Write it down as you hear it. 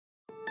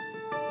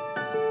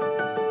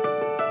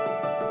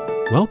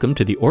Welcome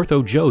to the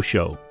Ortho Joe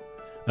Show,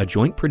 a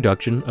joint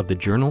production of the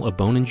Journal of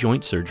Bone and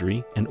Joint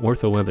Surgery and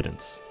Ortho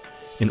Evidence.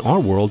 In our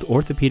world,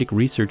 orthopedic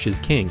research is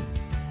king,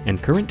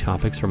 and current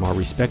topics from our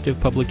respective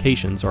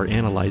publications are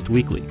analyzed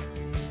weekly.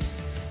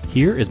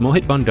 Here is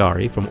Mohit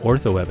Bhandari from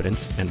Ortho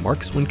Evidence and Mark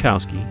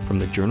Swinkowski from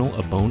the Journal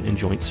of Bone and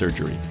Joint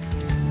Surgery.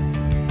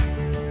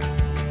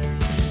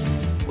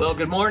 Well,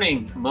 good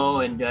morning,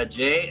 Mo and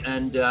Jay,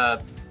 and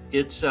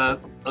it's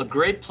a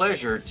great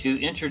pleasure to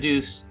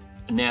introduce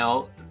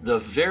now the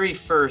very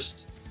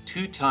first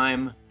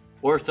two-time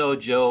Ortho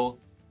Joe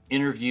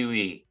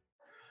interviewee.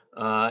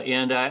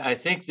 And I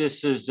think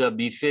this is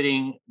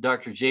befitting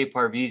Dr. Jay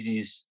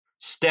Parvizi's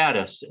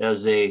status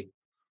as a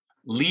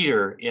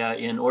leader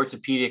in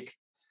orthopedic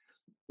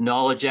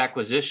knowledge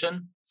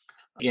acquisition,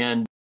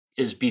 and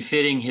is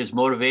befitting his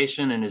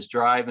motivation and his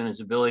drive and his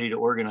ability to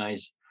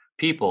organize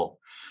people.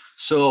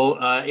 So,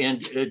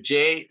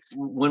 Jay,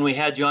 when we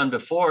had you on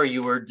before,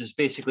 you were just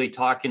basically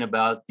talking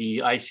about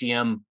the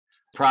ICM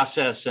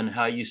process and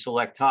how you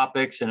select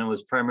topics, and it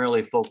was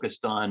primarily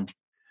focused on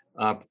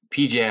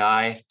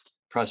PJI,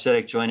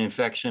 prosthetic joint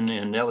infection,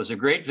 and that was a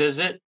great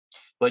visit.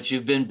 But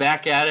you've been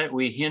back at it.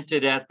 We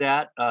hinted at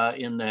that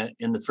in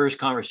the first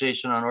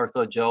conversation on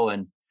Ortho Joe,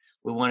 and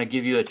we want to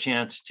give you a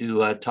chance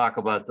to talk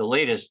about the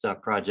latest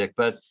project.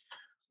 But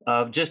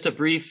just a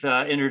brief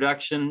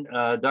introduction.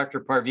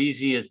 Dr.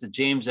 Parvizi is the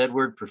James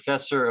Edward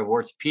Professor of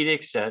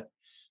Orthopedics at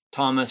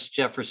Thomas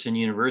Jefferson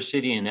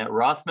University and at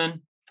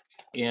Rothman.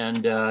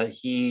 And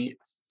he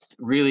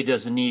really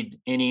doesn't need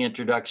any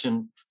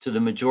introduction to the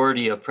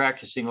majority of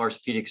practicing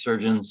orthopedic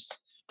surgeons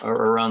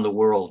around the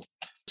world.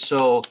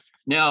 So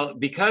now,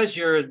 because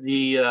you're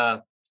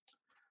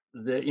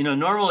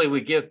normally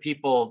we give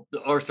people the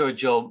Ortho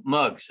Joe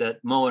mugs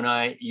that Mo and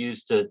I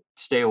use to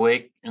stay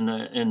awake in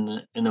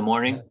the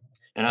morning.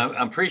 And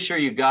I'm pretty sure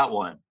you got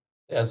one.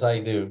 Yes, I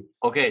do.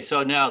 Okay,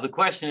 so now the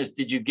question is,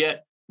 did you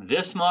get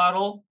this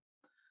model,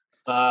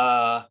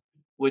 or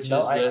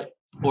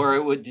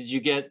did you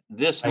get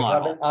this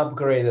model? I got an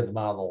upgraded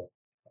model,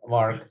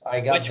 Mark.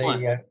 I got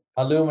the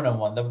aluminum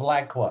one, the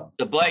black one.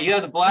 You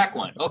have the black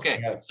one. Okay,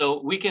 yes.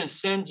 So we can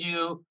send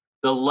you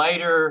the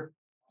lighter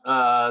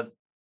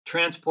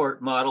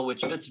transport model,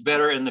 which fits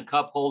better in the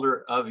cup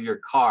holder of your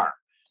car.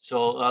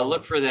 So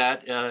look for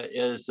that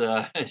as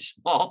a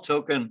small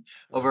token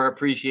of our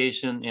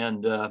appreciation.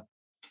 And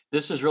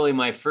this is really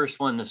my first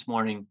one this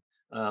morning.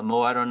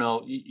 Mo, I don't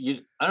know.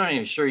 I'm not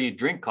even sure you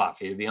drink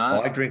coffee, to be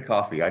honest. Oh, I drink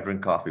coffee,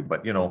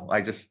 but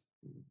I just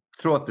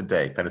throughout the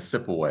day kind of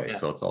sip away. Yeah.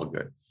 So it's all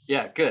good.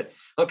 Yeah, good.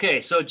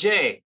 Okay, so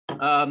Jay,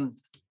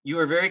 you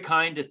were very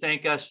kind to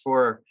thank us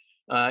for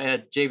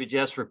at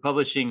JBJS for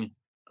publishing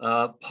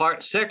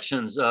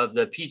sections of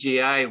the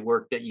PJI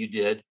work that you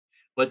did.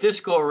 But this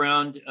go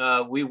around,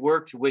 we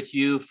worked with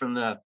you from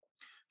the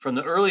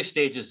early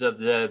stages of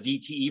the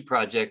VTE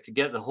project to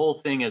get the whole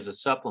thing as a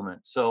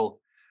supplement. So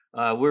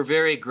we're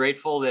very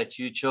grateful that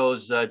you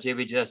chose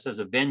JBJS as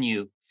a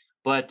venue.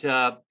 But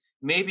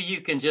maybe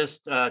you can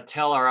just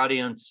tell our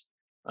audience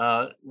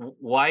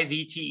why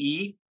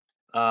VTE.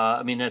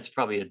 I mean, that's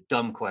probably a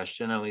dumb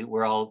question. I mean,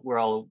 we're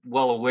all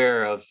well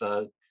aware of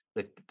the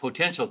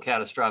potential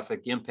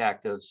catastrophic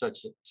impact of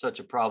such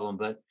a problem,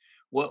 but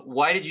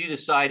why did you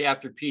decide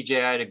after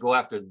PJI to go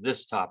after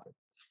this topic?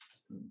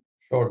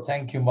 Sure.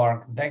 Thank you,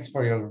 Mark. Thanks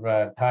for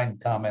your kind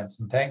comments.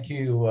 And thank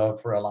you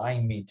for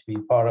allowing me to be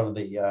part of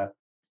the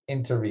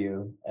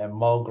interview. And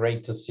Mo,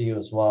 great to see you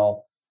as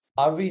well.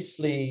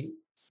 Obviously,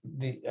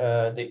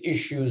 the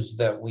issues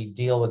that we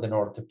deal with in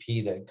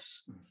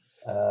orthopedics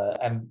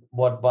and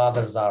what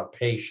bothers our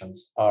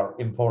patients are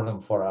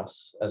important for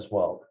us as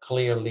well.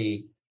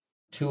 Clearly,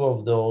 two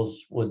of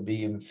those would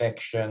be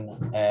infection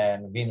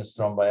and venous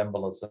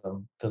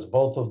thromboembolism, because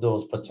both of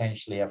those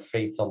potentially have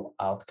fatal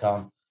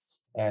outcome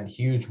and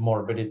huge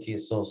morbidity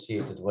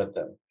associated with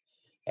them.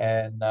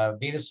 And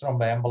venous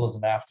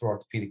thromboembolism after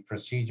orthopedic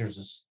procedures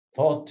is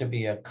thought to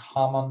be a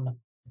common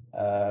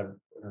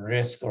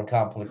risk or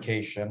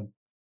complication.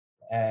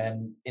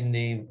 And in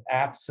the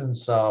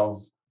absence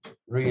of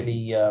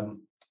really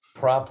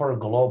proper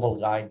global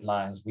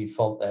guidelines, we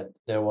felt that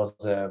there was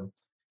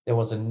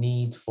a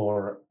need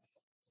for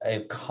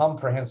a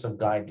comprehensive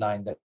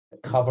guideline that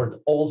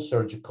covered all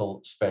surgical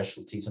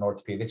specialties in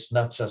orthopedics,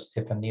 not just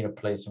hip and knee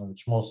replacement,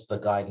 which most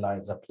of the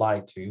guidelines apply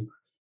to.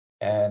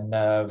 And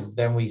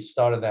then we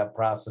started that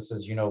process.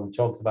 As you know, we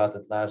talked about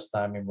it last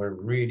time, and we're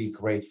really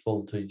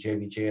grateful to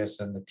JBJS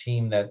and the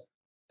team that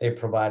they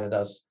provided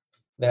us.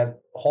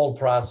 That whole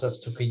process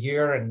took a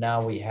year, and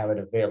now we have it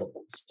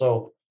available.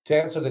 So to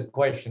answer the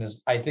question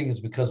is, I think it's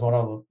because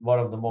one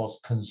of the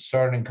most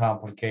concerning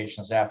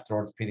complications after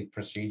orthopedic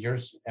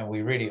procedures, and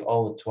we really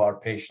owe it to our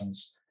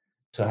patients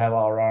to have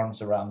our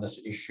arms around this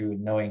issue,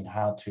 knowing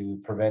how to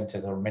prevent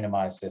it or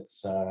minimize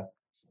its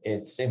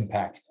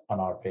impact on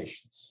our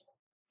patients.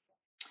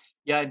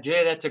 Yeah,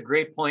 Jay, that's a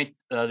great point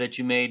that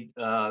you made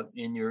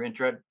in your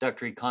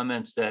introductory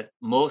comments, that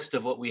most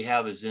of what we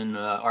have is in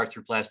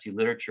arthroplasty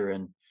literature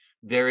and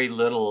very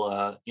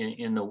little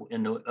in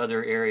the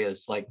other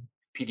areas like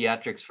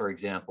pediatrics, for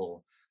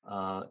example,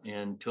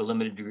 and to a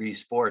limited degree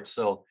sports.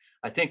 So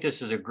I think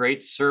this is a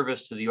great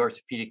service to the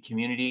orthopedic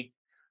community.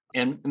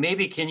 And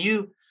maybe can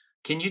you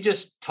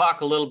just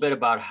talk a little bit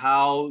about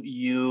how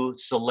you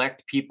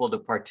select people to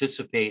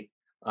participate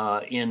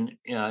in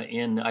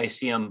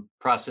ICM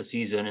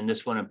processes, and in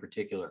this one in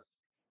particular?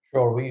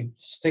 Sure, we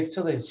stick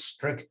to the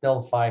strict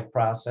Delphi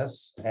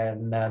process,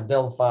 and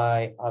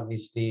Delphi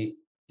obviously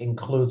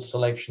includes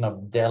selection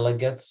of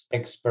delegates,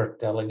 expert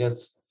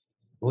delegates.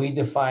 We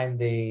define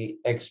the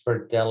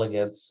expert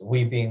delegates,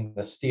 we being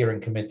the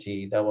steering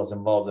committee that was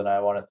involved, and I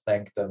want to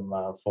thank them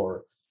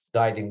for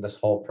guiding this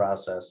whole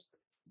process.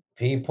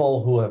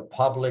 People who have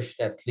published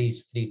at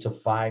least 3 to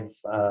 5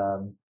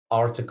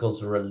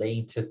 articles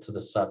related to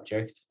the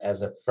subject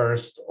as a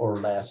first or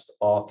last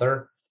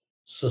author,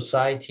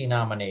 society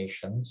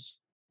nominations,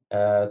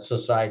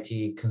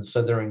 society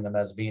considering them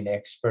as being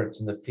experts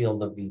in the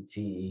field of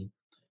VTE.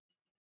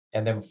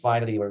 And then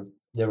finally,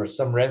 there were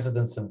some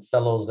residents and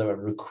fellows that were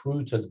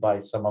recruited by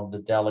some of the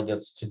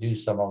delegates to do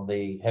some of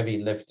the heavy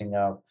lifting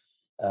of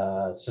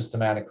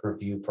systematic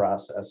review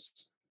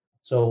process.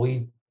 So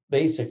we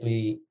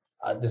basically,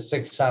 the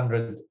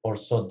 600 or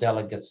so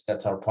delegates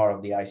that are part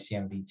of the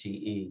ICM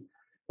VTE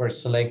were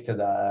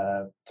selected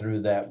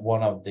through that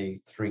one of the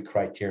 3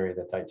 criteria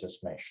that I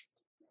just mentioned.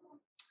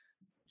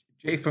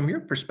 Jay, from your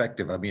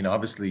perspective, I mean,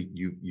 obviously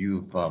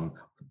you've been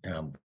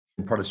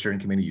part of the steering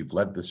committee, you've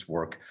led this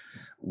work.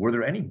 Were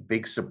there any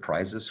big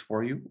surprises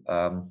for you,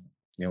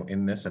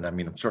 in this? And I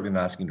mean, I'm certainly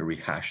not asking to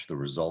rehash the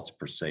results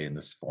per se in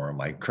this forum.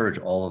 I encourage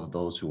all of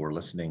those who are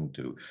listening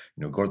to,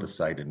 go to the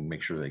site and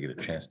make sure they get a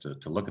chance to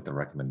look at the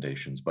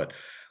recommendations. But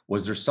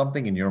was there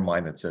something in your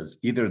mind that says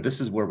either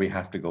this is where we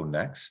have to go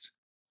next,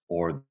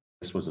 or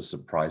this was a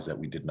surprise that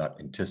we did not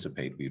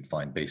anticipate we'd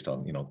find based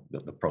on,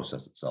 the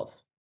process itself?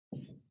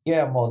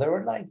 Yeah, Mo, there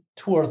were like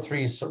 2 or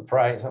 3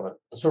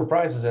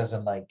 surprises, as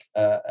in like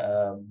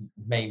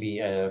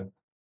maybe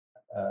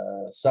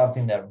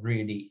something that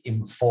really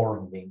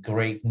informed me,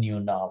 great new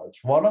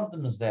knowledge. One of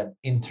them is that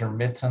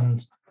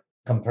intermittent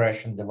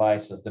compression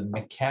devices, the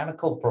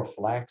mechanical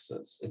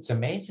prophylaxis. It's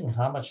amazing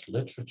how much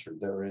literature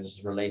there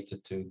is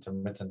related to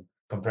intermittent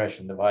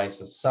compression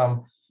devices,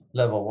 some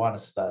level 1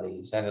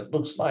 studies, and it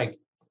looks like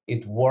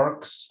it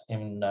works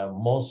in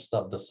most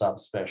of the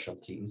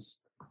subspecialties.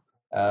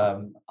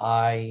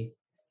 I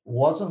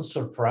wasn't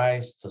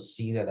surprised to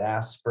see that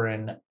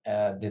aspirin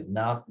did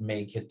not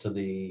make it to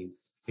the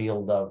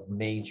field of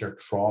major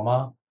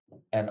trauma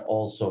and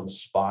also in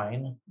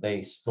spine.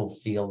 They still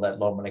feel that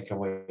low molecular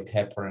weight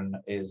heparin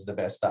is the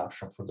best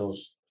option for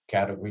those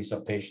categories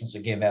of patients.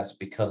 Again, that's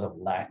because of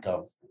lack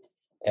of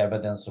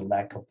evidence or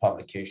lack of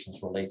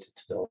publications related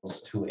to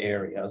those 2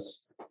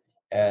 areas.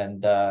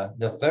 And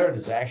the third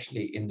is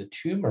actually in the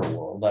tumor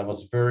world. I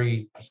was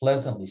very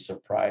pleasantly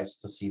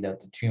surprised to see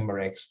that the tumor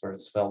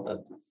experts felt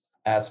that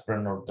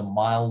aspirin, or the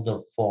milder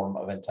form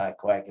of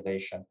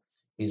anticoagulation,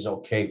 is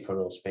okay for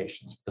those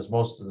patients, because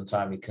most of the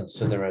time we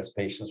consider as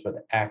patients with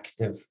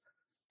active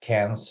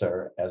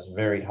cancer as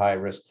very high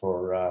risk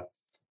for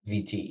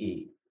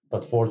VTE.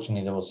 But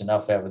fortunately, there was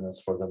enough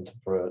evidence for them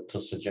to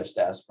suggest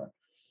aspirin.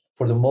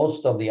 For the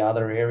most of the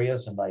other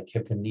areas, and like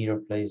hip and knee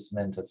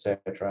replacement,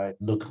 etc., it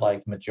looked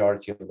like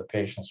majority of the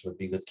patients would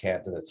be good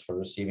candidates for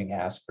receiving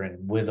aspirin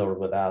with or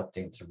without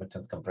the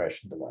intermittent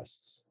compression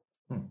devices.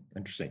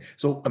 Interesting.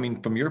 So, I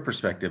mean, from your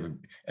perspective,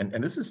 and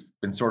this has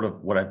been sort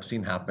of what I've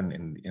seen happen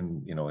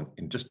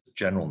in just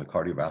general in the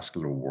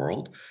cardiovascular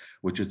world,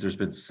 which is there's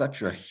been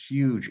such a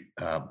huge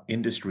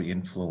industry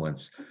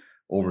influence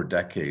over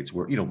decades,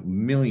 where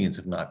millions,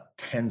 if not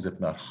tens, if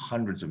not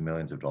hundreds of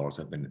millions of dollars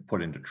have been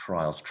put into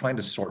trials trying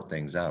to sort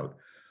things out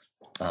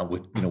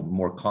with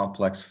more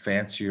complex,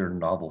 fancier,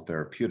 novel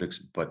therapeutics.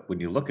 But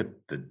when you look at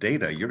the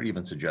data, you're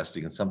even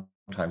suggesting, and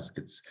sometimes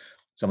it's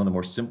some of the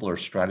more simpler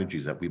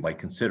strategies that we might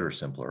consider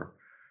simpler,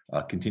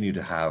 continue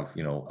to have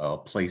a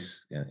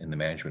place in the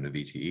management of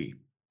VTE.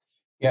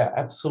 Yeah,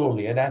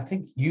 absolutely. And I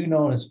think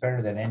this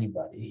better than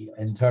anybody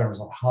in terms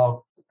of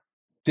how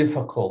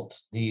difficult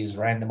these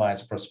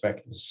randomized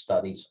prospective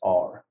studies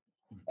are.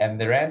 And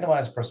the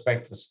randomized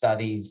prospective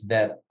studies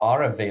that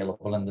are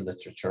available in the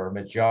literature,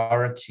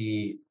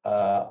 majority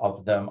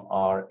of them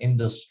are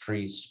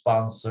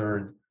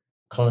industry-sponsored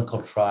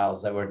clinical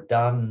trials that were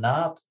done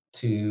not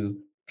to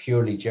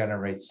purely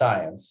generate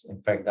science. In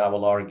fact, I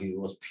will argue it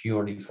was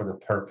purely for the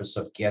purpose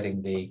of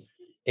getting the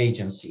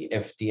agency,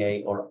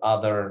 FDA or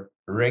other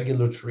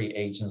regulatory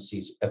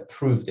agencies,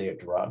 approve their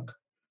drug.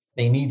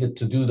 They needed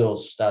to do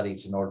those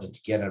studies in order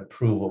to get an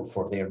approval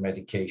for their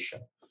medication.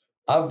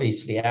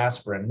 Obviously,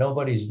 aspirin,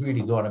 nobody's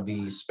really going to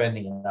be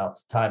spending enough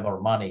time or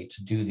money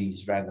to do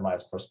these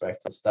randomized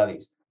prospective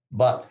studies.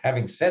 But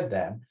having said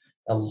that,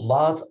 a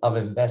lot of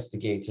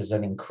investigators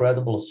and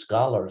incredible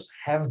scholars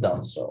have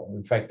done so.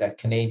 In fact, that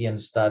Canadian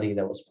study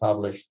that was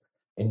published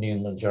in New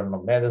England Journal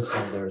of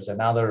Medicine, there's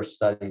another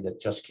study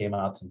that just came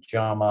out in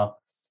JAMA.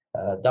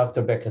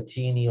 Dr.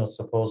 Beccattini was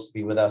supposed to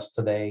be with us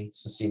today,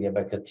 Cecilia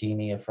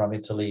Beccattini from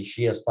Italy.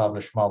 She has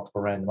published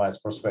multiple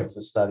randomized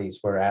prospective studies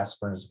where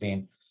aspirin is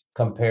being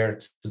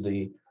compared to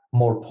the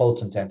more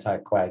potent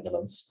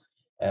anticoagulants.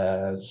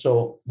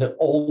 So the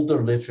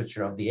older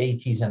literature of the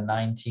 80s and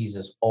 90s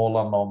is all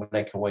on low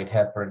molecular weight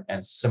heparin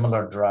and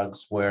similar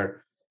drugs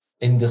where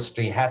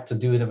industry had to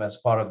do them as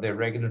part of their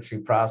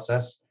regulatory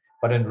process.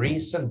 But in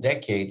recent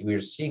decade,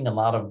 we're seeing a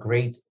lot of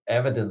great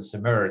evidence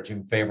emerge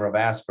in favor of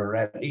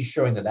aspirin, at least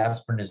showing that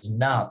aspirin is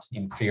not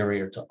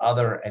inferior to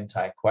other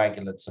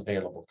anticoagulants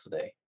available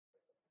today.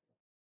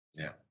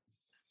 Yeah.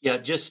 Yeah,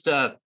 just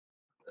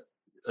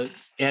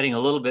adding a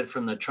little bit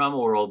from the trauma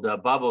world,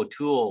 Bob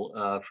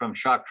O'Toole from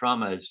Shock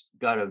Trauma has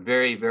got a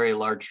very, very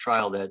large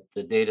trial that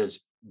the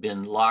data's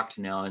been locked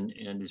now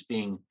and is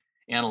being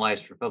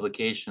analyzed for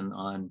publication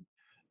on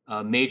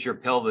major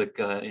pelvic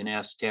and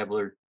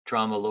acetabular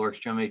trauma, lower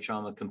extremity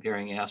trauma,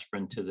 comparing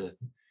aspirin to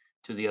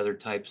the other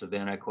types of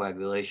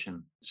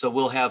anticoagulation. So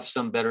we'll have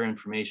some better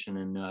information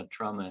in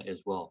trauma as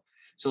well.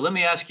 So let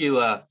me ask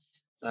you,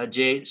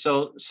 Jay,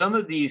 so some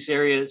of these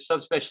areas,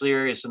 subspecialty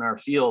areas in our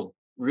field,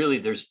 really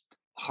there's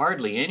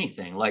hardly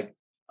anything. Like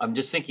I'm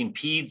just thinking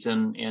peds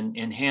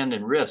and hand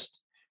and wrist.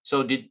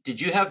 So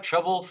did you have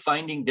trouble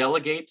finding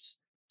delegates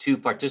to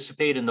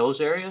participate in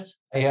those areas?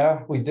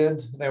 Yeah, we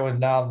did. There were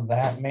not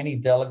that many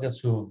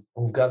delegates who've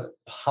got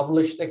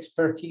published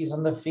expertise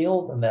in the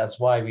field, and that's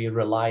why we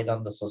relied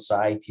on the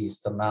societies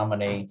to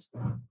nominate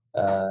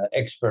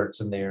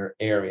experts in their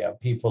area,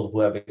 people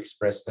who have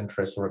expressed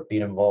interest or have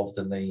been involved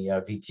in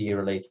the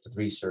VTE-related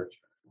research.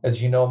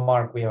 As you know,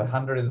 Mark, we have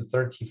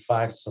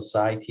 135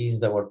 societies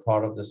that were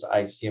part of this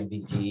ICM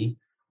VTE,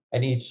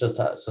 and each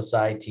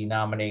society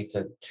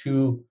nominated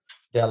 2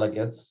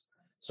 delegates.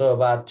 So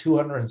about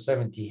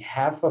 270,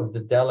 half of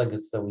the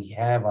delegates that we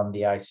have on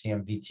the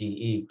ICM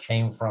VTE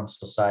came from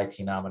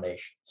society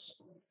nominations.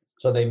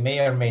 So they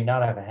may or may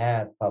not have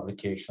had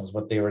publications,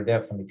 but they were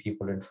definitely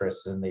people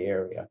interested in the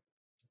area.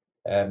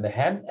 And the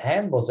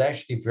hand was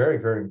actually very,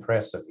 very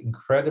impressive,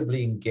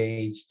 incredibly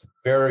engaged,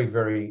 very,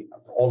 very,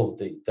 all of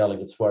the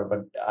delegates were.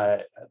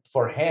 But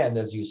for hand,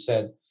 as you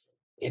said,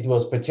 it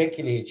was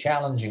particularly a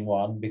challenging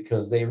one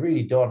because they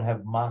really don't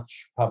have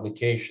much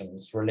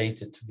publications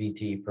related to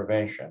VTE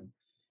prevention.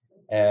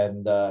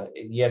 And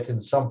yet in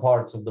some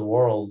parts of the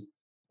world,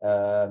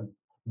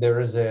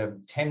 there is a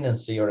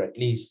tendency, or at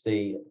least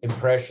the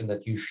impression,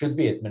 that you should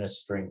be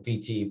administering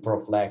VTE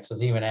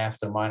prophylaxis even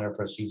after minor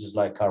procedures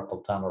like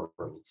carpal tunnel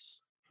release.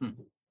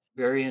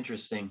 Very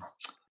interesting.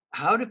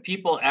 How do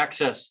people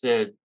access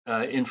the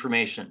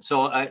information?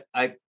 So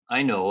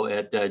I know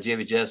at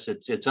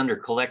JBJS it's under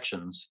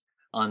collections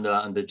on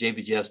the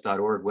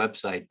jbjs.org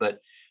website, but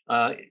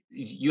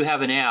you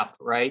have an app,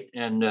 right?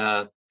 And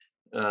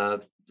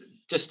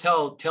just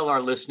tell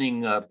our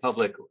listening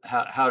public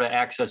how to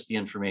access the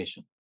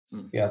information.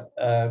 Yeah,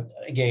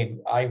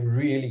 again, I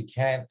really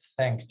can't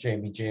thank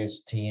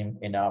JBJ's team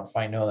enough.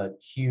 I know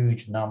that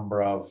huge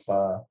number of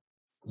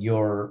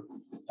your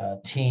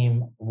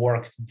team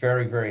worked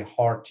very, very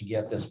hard to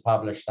get this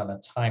published on a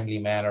timely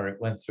manner.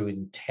 It went through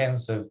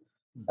intensive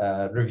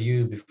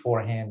review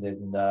beforehand,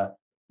 and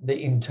the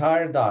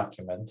entire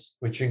document,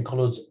 which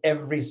includes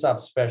every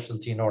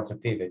subspecialty in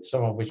orthopedics,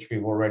 some of which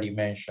we've already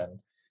mentioned,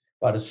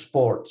 but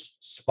sports,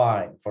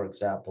 spine, for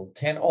example,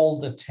 all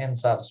the 10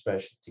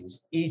 subspecialties,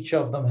 each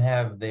of them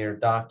have their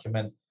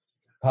document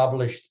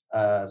published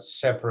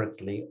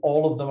separately.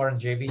 All of them are in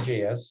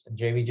JBJS, and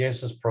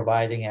JBJS is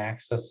providing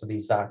access to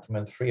these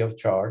documents free of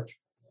charge.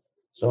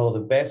 So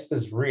the best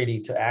is really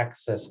to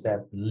access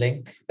that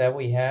link that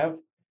we have,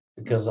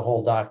 because the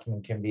whole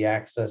document can be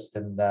accessed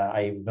and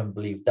I even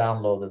believe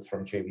downloaded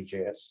from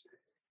JBJS.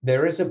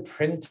 There is a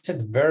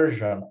printed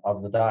version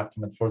of the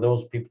document for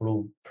those people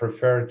who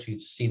prefer to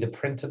see the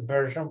printed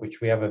version,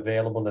 which we have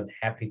available and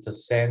happy to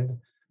send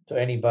to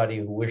anybody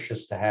who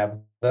wishes to have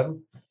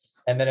them.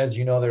 And then, as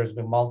you know, there's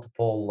been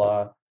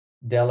multiple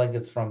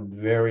delegates from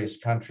various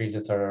countries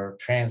that are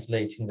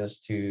translating this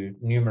to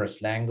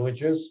numerous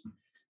languages.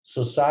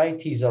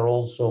 Societies are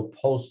also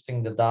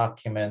posting the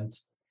document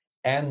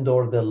and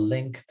or the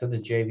link to the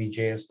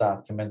JBJS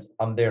document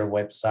on their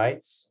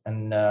websites.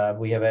 And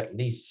we have at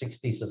least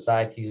 60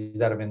 societies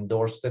that have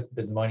endorsed it,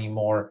 with many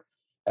more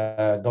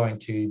going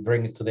to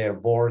bring it to their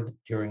board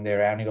during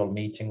their annual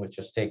meeting, which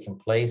is taking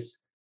place.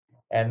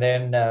 And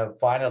then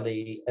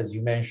finally, as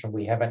you mentioned,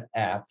 we have an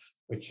app,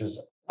 which is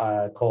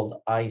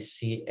called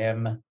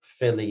ICM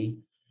Philly.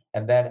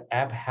 And that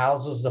app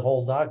houses the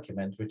whole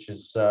document, which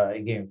is,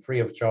 again,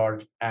 free of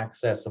charge,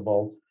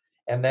 accessible.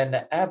 And then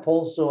the app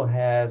also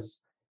has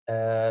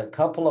a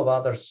couple of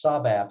other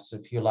sub apps,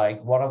 if you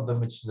like. One of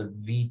them, which is the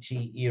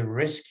VTE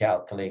risk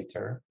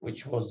calculator,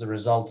 which was the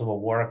result of a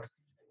work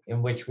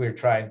in which we're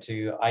trying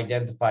to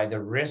identify the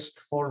risk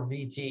for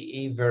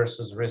VTE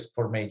versus risk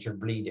for major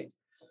bleeding.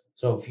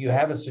 So if you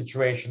have a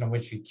situation in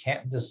which you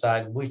can't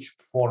decide which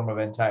form of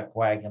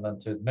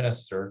anticoagulant to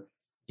administer,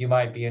 you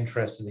might be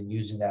interested in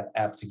using that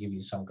app to give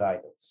you some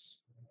guidance.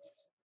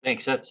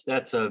 Thanks.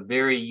 That's a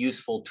very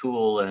useful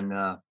tool,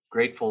 and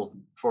grateful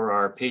for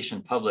our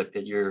patient public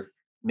that you're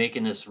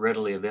making this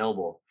readily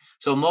available.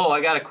 So Mo,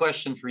 I got a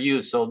question for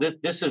you. So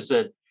this is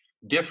a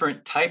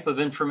different type of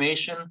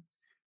information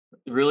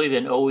really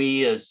than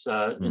OE has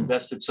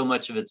invested so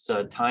much of its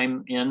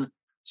time in.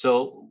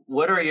 So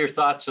what are your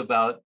thoughts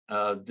about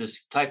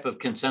this type of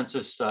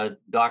consensus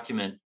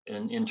document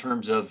in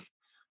terms of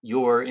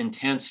your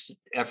intense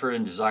effort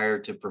and desire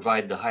to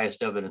provide the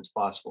highest evidence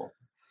possible?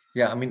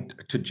 Yeah, I mean,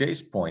 to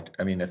Jay's point,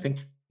 I mean, I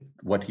think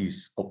what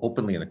he's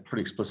openly and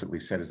pretty explicitly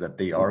said is that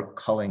they are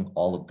culling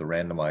all of the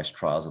randomized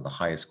trials of the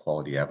highest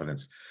quality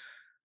evidence.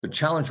 The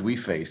challenge we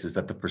face is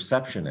that the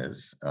perception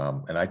is,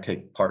 and I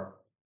take part,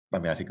 I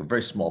mean, I take a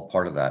very small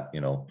part of that,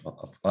 you know,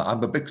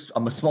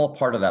 I'm a small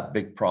part of that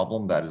big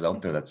problem that is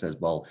out there that says,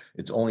 well,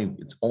 it's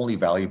only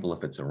valuable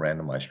if it's a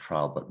randomized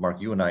trial. But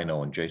Mark, you and I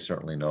know, and Jay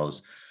certainly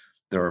knows,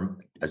 there are,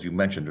 as you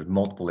mentioned, there's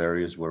multiple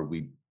areas where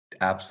we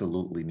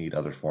absolutely need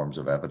other forms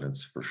of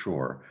evidence for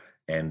sure.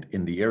 And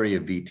in the area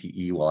of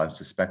VTE, while I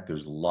suspect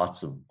there's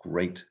lots of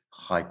great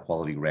high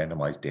quality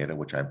randomized data,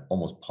 which I'm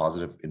almost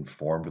positive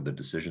informed the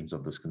decisions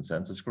of this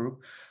consensus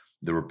group,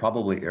 there were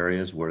probably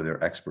areas where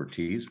their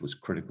expertise was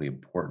critically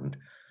important.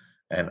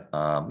 And,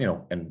 you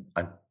know,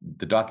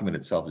 the document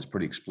itself is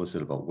pretty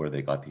explicit about where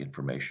they got the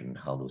information and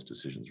how those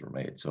decisions were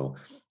made. So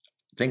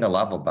the thing I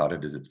love about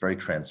it is it's very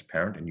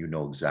transparent and you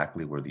know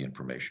exactly where the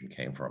information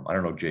came from. I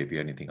don't know, Jay, if you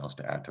have anything else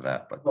to add to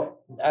that, but. Well,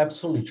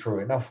 absolutely true.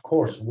 And of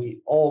course, we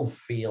all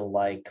feel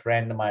like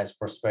randomized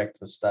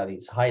prospective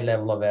studies, high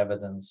level of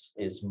evidence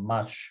is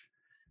much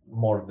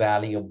more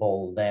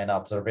valuable than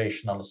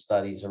observational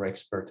studies or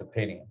expert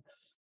opinion.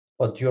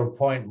 But to your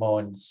point, Mo,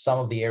 in some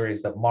of the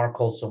areas that Mark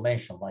also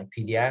mentioned, like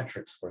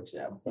pediatrics, for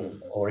example,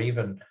 or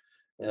even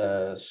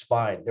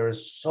spine, there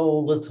is so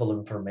little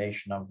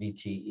information on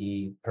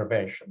VTE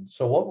prevention.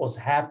 So what was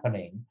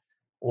happening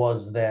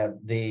was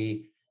that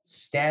the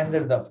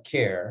standard of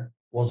care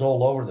was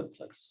all over the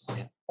place,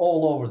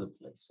 all over the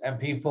place. And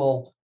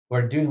people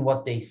were doing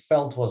what they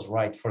felt was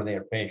right for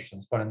their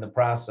patients. But in the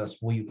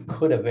process, we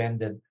could have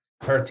ended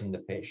hurting the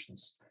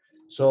patients.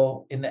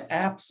 So in the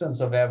absence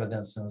of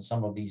evidence in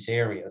some of these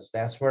areas,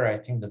 that's where I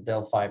think the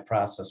Delphi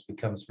process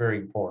becomes very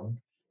important.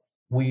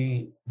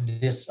 We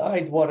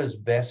decide what is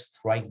best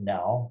right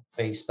now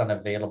based on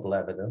available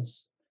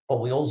evidence, but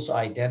we also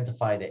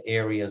identify the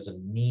areas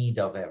in need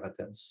of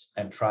evidence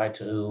and try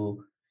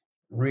to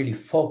really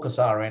focus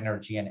our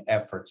energy and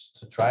efforts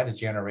to try to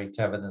generate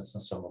evidence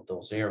in some of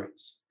those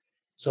areas.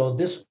 So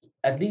this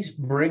at least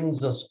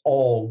brings us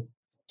all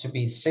to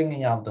be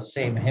singing out the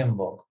same hymn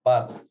book,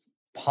 but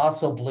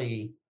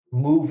possibly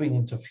moving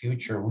into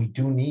future, we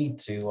do need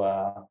to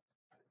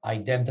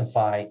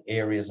identify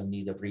areas in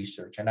need of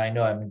research. And I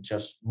know, I mean,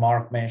 just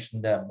Mark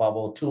mentioned the Bob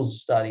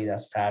O'Toole's study.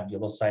 That's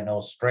fabulous. I know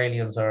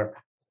Australians are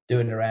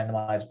doing the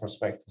randomized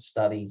prospective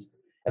studies.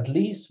 At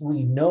least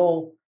we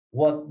know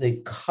what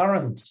the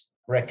current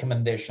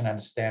recommendation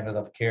and standard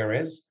of care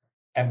is,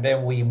 and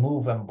then we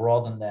move and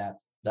broaden that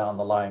down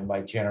the line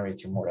by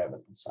generating more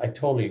evidence. I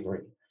totally agree.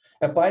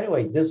 And by the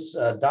way, this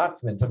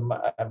document,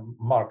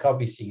 Mark,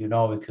 obviously you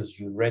know because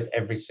you read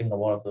every single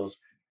one of those.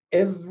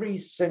 Every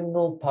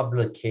single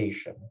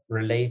publication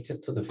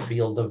related to the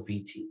field of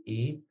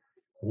VTE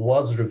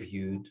was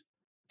reviewed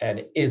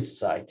and is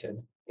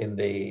cited in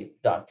the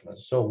document.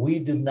 So we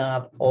do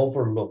not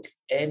overlook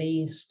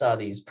any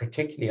studies,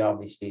 particularly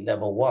obviously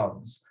level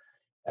ones.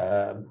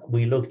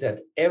 We looked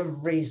at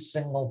every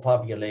single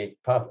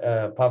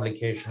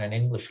publication in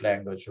English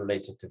language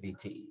related to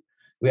VTE.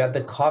 We had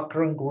the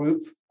Cochrane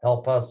Group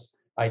help us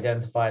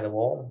identify them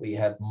all. We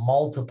had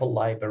multiple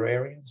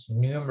librarians,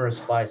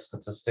 numerous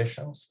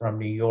biostatisticians from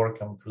New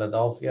York and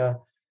Philadelphia.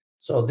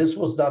 So this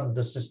was done,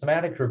 the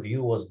systematic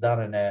review was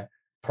done in a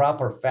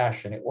proper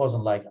fashion. It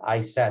wasn't like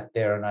I sat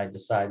there and I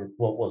decided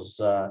what was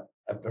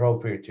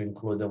appropriate to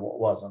include and what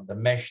wasn't. The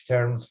mesh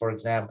terms, for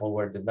example,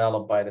 were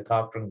developed by the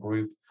Cochrane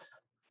Group.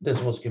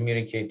 This was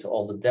communicated to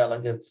all the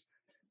delegates.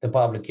 The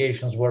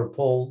publications were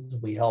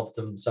pulled. We helped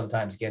them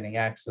sometimes getting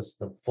access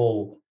to the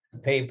full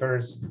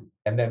papers,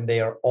 and then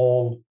they are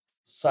all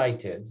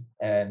cited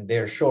and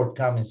their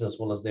shortcomings as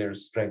well as their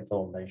strengths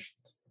all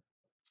mentioned.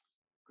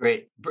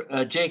 Great.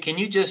 Jay, can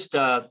you just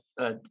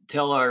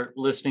tell our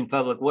listening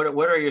public,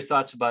 what are your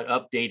thoughts about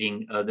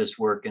updating this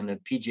work and the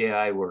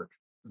PJI work?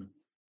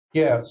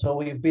 Yeah, so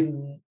we've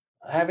been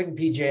having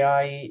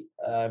PJI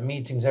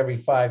meetings every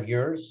 5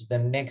 years. The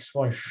next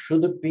one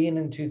should have been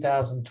in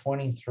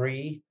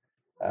 2023.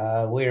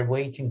 We're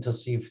waiting to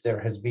see if there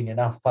has been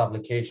enough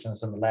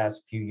publications in the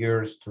last few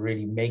years to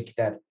really make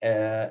that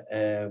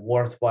a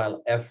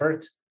worthwhile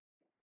effort.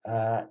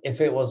 If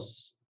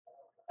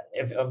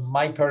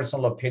my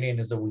personal opinion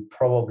is that we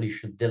probably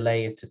should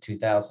delay it to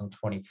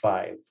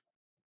 2025.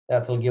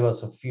 That'll give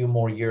us a few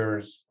more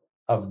years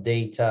of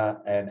data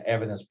and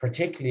evidence.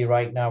 Particularly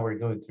right now, we're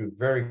going through a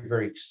very,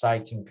 very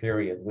exciting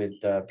period with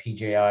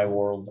PJI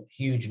World.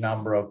 Huge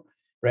number of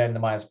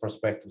randomized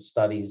prospective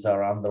studies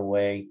are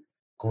underway.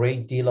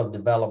 Great deal of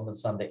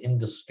developments on the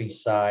industry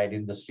side.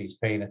 Industry is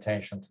paying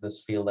attention to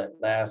this field at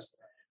last.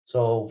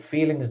 So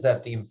feeling is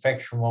that the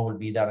infection one will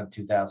be done in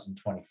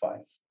 2025.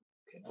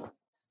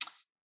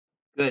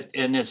 Good.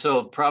 And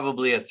so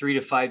probably a 3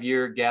 to 5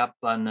 year gap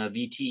on the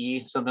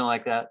VTE, something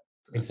like that?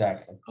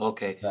 Exactly.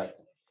 Okay.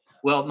 Exactly.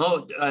 Well,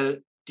 Mo,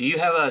 do you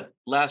have a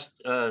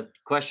last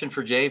question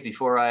for Jay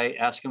before I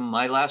ask him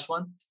my last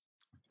one?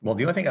 Well,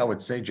 the only thing I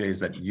would say, Jay, is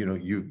that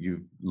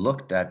you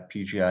looked at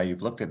PGI,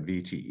 you've looked at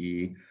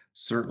VTE.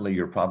 Certainly,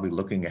 you're probably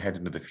looking ahead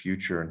into the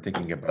future and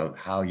thinking about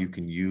how you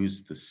can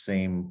use the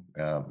same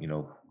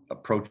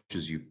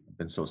approaches you've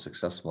been so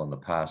successful in the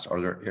past. Are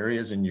there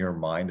areas in your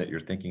mind that you're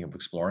thinking of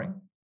exploring?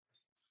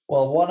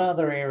 Well, one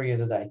other area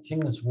that I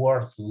think is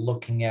worth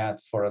looking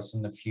at for us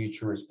in the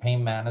future is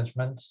pain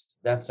management.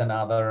 That's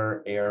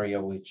another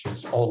area which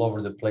is all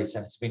over the place,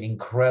 and it's been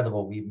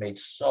incredible. We've made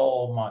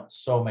so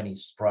many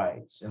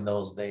strides in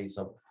those days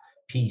of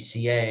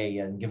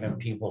PCA and giving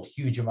people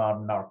huge amount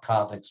of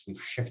narcotics.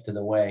 We've shifted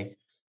away.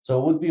 So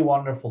it would be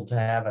wonderful to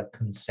have a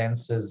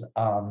consensus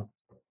on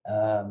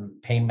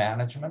pain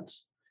management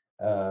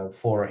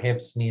for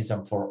hips, knees,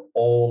 and for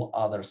all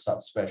other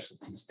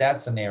subspecialties.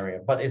 That's an area,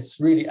 but it's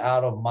really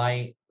out of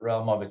my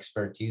realm of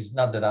expertise.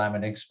 Not that I'm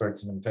an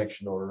expert in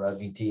infection or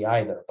VT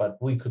either, but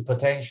we could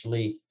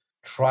potentially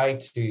try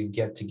to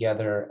get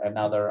together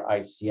another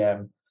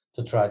ICM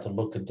to try to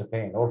look into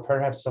pain, or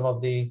perhaps some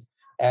of the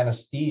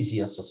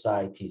anesthesia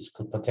societies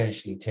could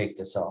potentially take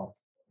this on.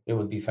 It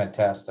would be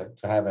fantastic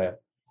to have a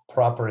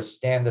proper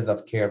standard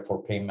of care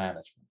for pain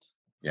management.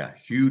 Yeah,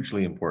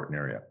 hugely important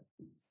area.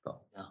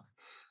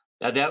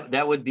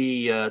 That would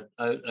be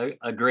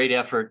a great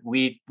effort.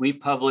 We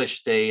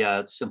published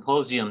a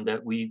symposium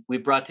that we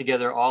brought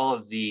together all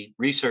of the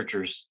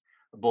researchers,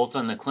 both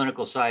on the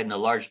clinical side and the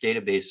large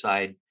database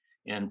side,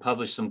 and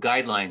published some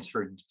guidelines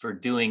for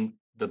doing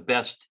the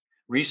best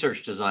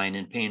research design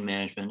in pain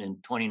management in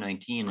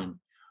 2019. And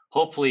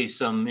hopefully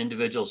some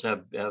individuals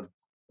have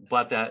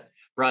brought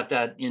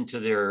that into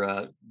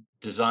their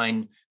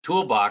design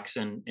toolbox,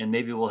 and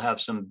maybe we'll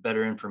have some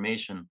better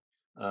information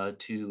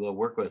to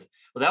work with.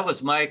 Well, that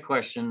was my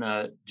question,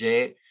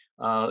 Jay,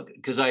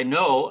 because I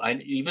know,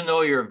 even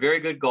though you're a very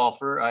good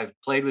golfer, I've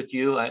played with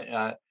you,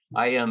 I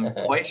am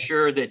quite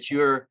sure that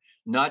you're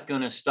not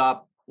going to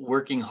stop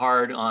working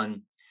hard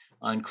on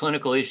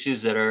clinical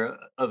issues that are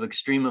of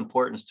extreme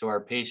importance to our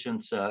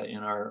patients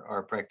and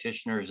our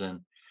practitioners.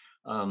 And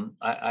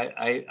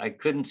I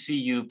couldn't see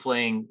you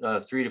playing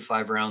 3 to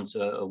 5 rounds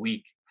a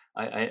week.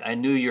 I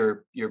knew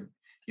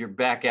you're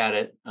back at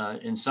it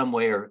in some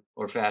way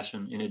or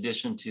fashion, in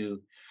addition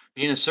to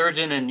being a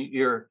surgeon, and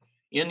you're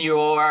in the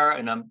OR.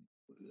 And I'm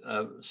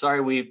sorry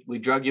we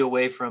drug you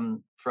away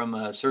from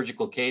a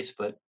surgical case,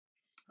 but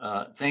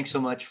thanks so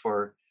much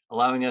for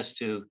allowing us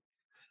to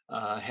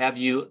have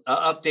you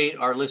update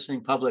our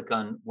listening public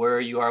on where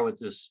you are with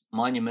this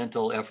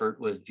monumental effort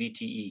with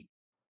VTE.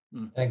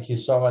 Thank you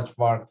so much,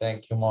 Mark.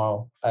 Thank you,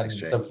 Mo. And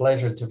Thanks, it's a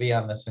pleasure to be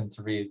on this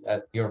interview.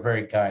 You're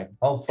very kind.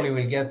 Hopefully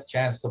we get the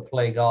chance to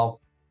play golf,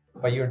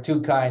 but you're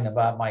too kind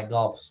about my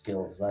golf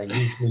skills. I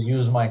usually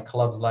use my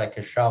clubs like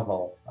a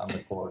shovel on the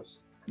course.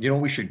 You know,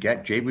 we should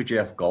get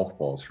JBJF golf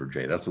balls for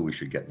Jay. That's what we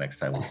should get next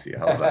time we see you.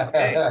 How's that?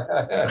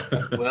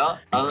 Okay. Well,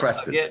 I'll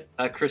get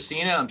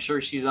Christina. I'm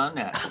sure she's on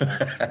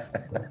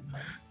that.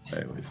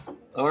 Anyways.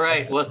 All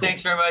right. Well,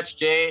 thanks very much,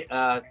 Jay.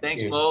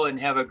 Thanks, Mo, and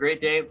have a great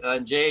day.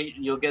 Jay,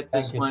 you'll get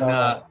this one.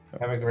 Have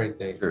a great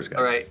day. Cheers, guys.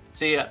 All right.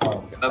 See ya.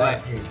 Okay.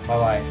 Bye-bye.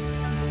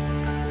 Bye-bye.